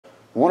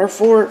1 or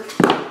 4.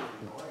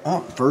 Oh,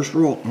 first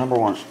roll, number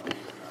 1.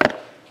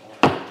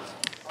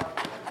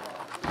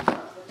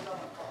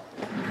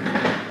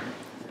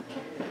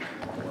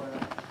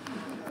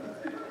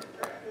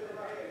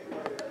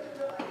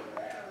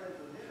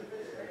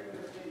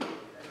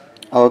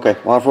 Oh, okay.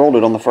 Well, I've rolled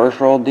it on the first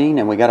roll, Dean,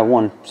 and we got a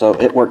 1, so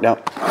it worked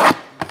out.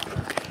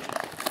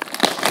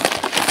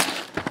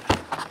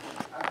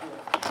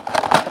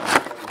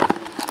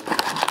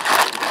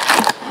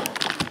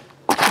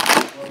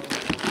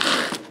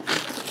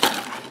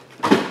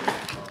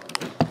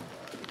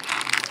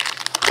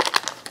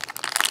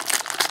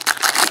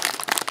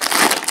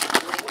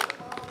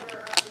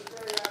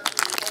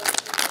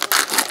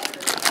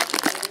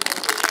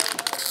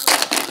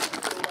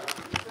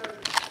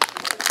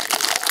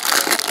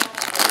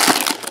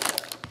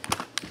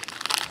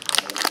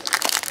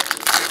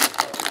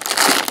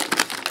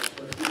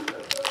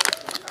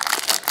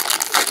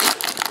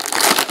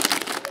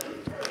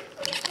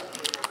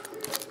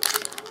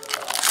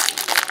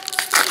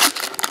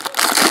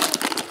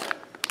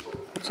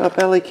 What's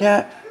up, Ellie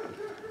Cat?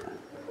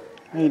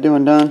 How you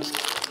doing, Don?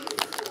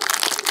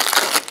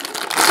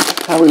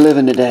 How we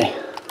living today?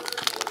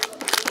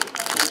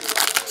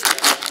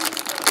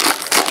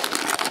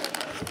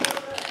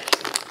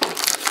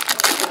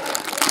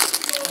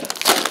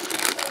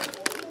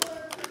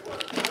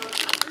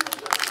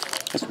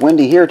 It's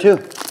windy here too.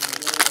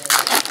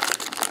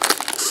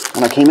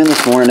 When I came in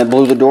this morning, it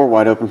blew the door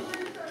wide open.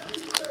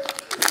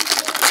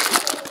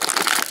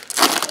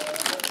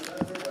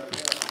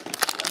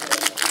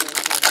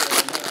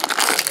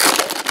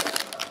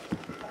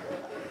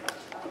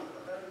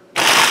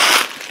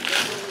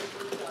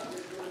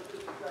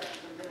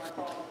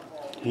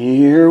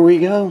 Here we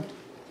go.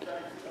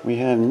 We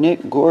have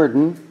Nick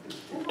Gordon,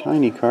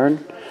 tiny card.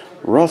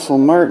 Russell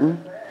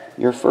Martin,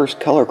 your first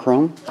color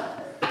chrome.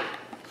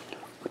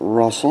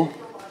 Russell.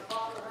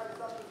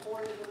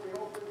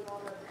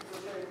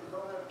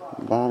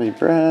 Bobby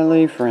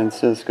Bradley,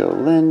 Francisco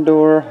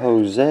Lindor,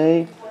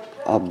 Jose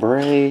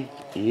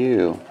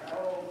Abreu.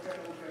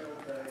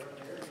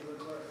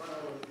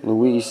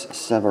 Luis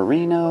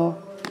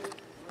Severino.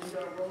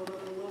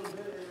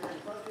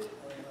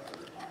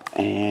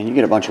 And you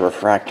get a bunch of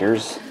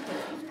refractors.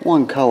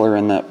 1 color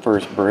in that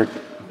first brick.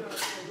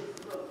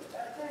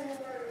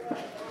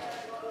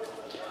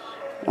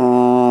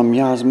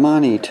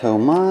 Yasmani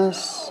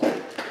Tomas.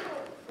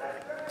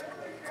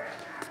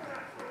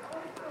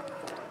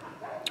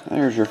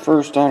 There's your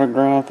first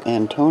autograph,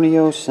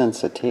 Antonio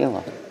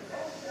Sensatella.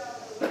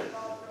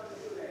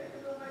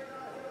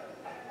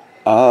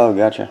 Oh,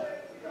 gotcha.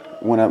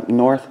 Went up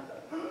north.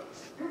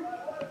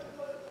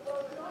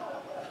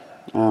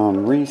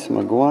 Reese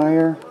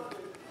McGuire.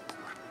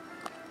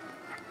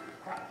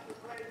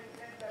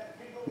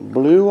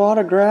 Blue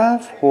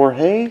autograph,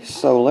 Jorge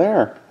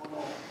Soler.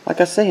 Like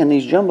I say, in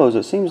these jumbos,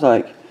 it seems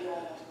like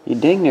you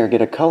dang near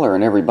get a color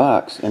in every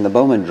box. In the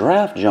Bowman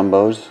draft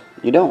jumbos,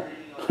 you don't.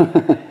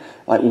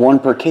 Like 1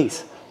 per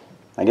case.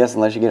 I guess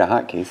unless you get a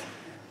hot case.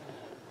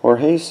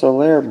 Jorge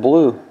Soler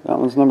blue. That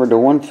one's numbered to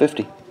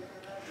 150.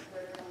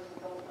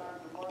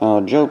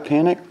 Joe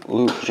Panic,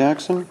 Luke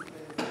Jackson.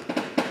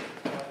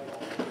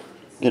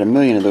 Get a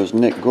million of those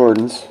Nick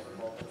Gordons.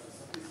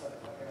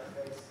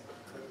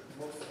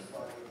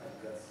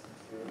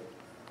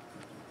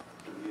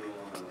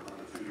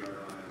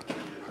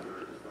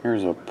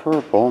 Here's a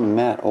purple,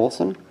 Matt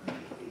Olson.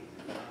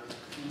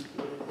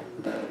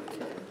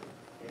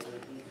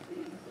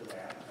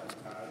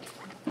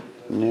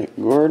 Nick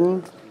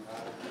Gordon.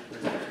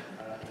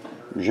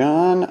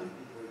 John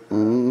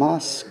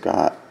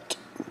Muscott.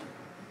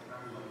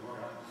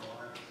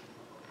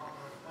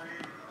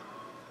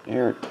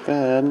 Eric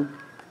Fed.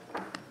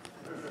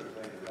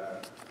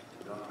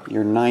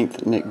 Your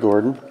 9th Nick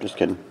Gordon. Just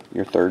kidding.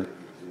 Your 3rd.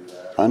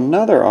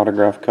 Another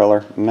autograph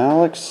color,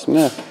 Malik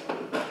Smith.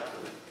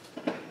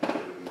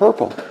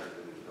 Purple.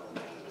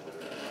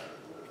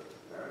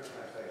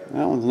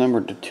 That one's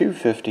numbered to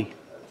 250.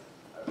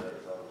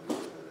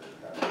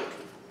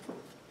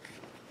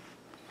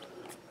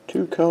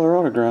 2 color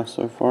autographs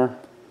so far.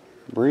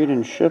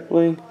 Braden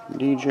Shipley,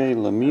 DJ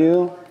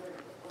Lemieux.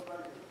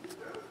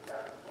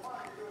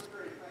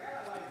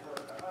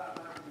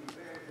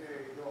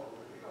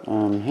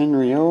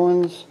 Henry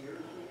Owens,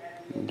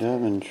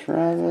 Devin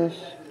Travis.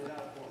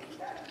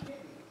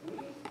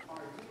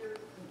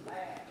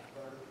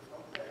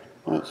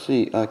 Let's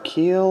see,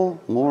 Akil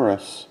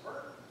Morris.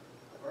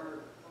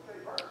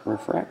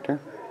 Refractor.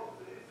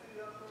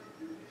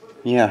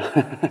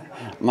 Yeah,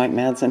 Mike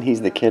Madsen,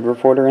 he's the kid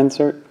reporter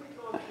insert.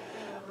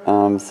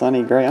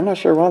 Sonny Gray, I'm not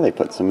sure why they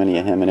put so many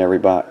of him in every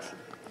box.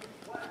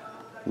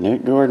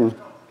 Nick Gordon.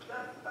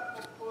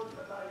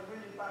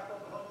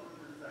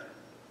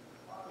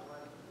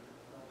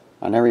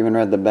 I never even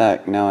read the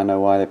back. Now I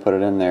know why they put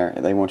it in there.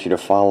 They want you to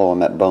follow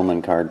them at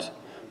Bowman Cards.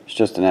 It's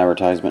just an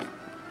advertisement.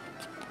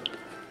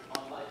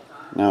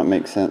 Now it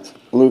makes sense.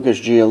 Lucas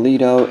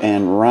Giolito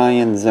and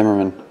Ryan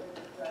Zimmerman.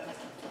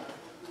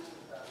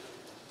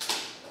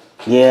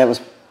 Yeah, it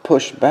was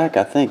pushed back,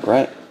 I think,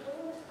 right?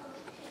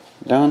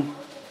 Done?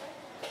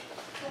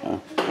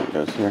 Oh. it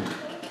goes here.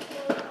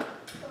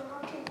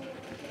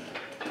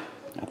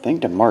 I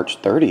think to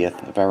March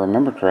 30th, if I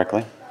remember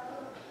correctly.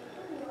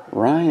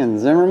 Ryan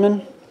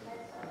Zimmerman,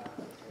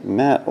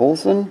 Matt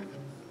Olson,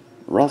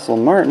 Russell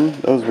Martin,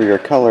 those were your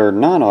colored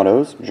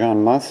non-autos.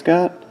 John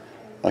Muscott,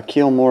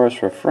 Akil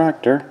Morris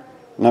Refractor,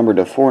 numbered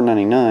to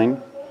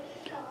 499.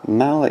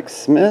 Malik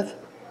Smith,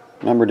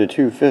 numbered to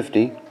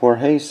 250.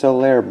 Jorge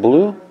Soler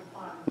Blue,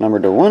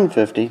 numbered to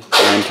 150. And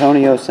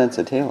Antonio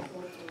Sensatella.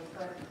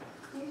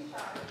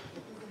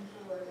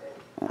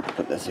 I'll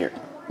put this here.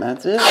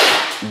 That's it.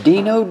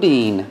 Dean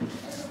O'Dean.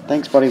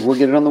 Thanks, buddy. We'll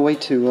get it on the way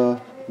to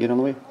get on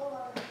the way.